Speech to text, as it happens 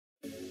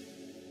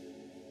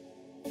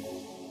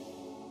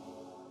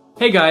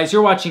Hey guys,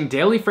 you're watching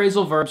Daily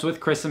Phrasal Verbs with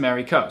Kris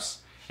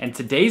Amerikos. And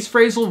today's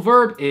phrasal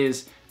verb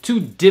is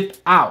to dip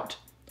out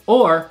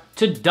or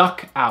to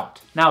duck out.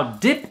 Now,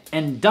 dip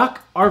and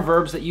duck are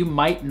verbs that you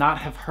might not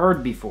have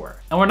heard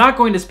before. And we're not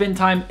going to spend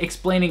time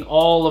explaining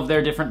all of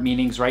their different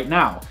meanings right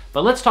now,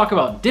 but let's talk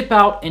about dip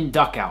out and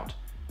duck out.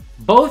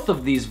 Both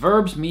of these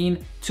verbs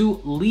mean to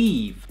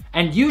leave.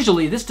 And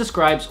usually this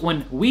describes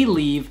when we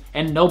leave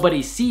and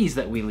nobody sees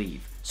that we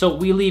leave. So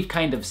we leave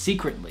kind of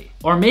secretly.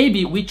 Or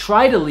maybe we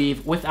try to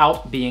leave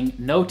without being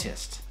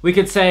noticed. We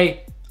could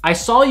say, I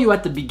saw you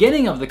at the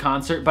beginning of the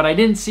concert, but I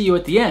didn't see you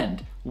at the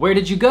end. Where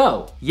did you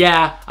go?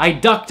 Yeah, I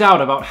ducked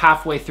out about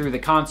halfway through the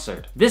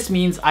concert. This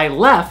means I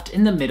left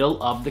in the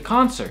middle of the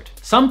concert.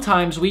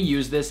 Sometimes we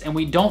use this and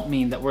we don't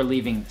mean that we're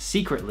leaving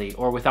secretly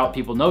or without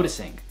people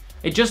noticing.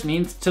 It just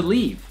means to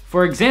leave.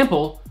 For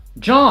example,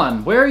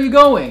 John, where are you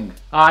going?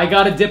 I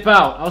gotta dip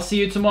out. I'll see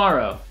you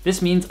tomorrow.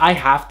 This means I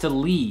have to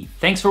leave.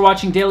 Thanks for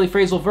watching Daily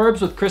Phrasal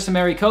Verbs with Kris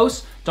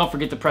Amerikos. Don't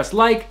forget to press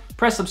like,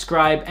 press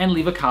subscribe, and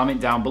leave a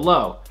comment down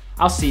below.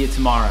 I'll see you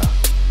tomorrow.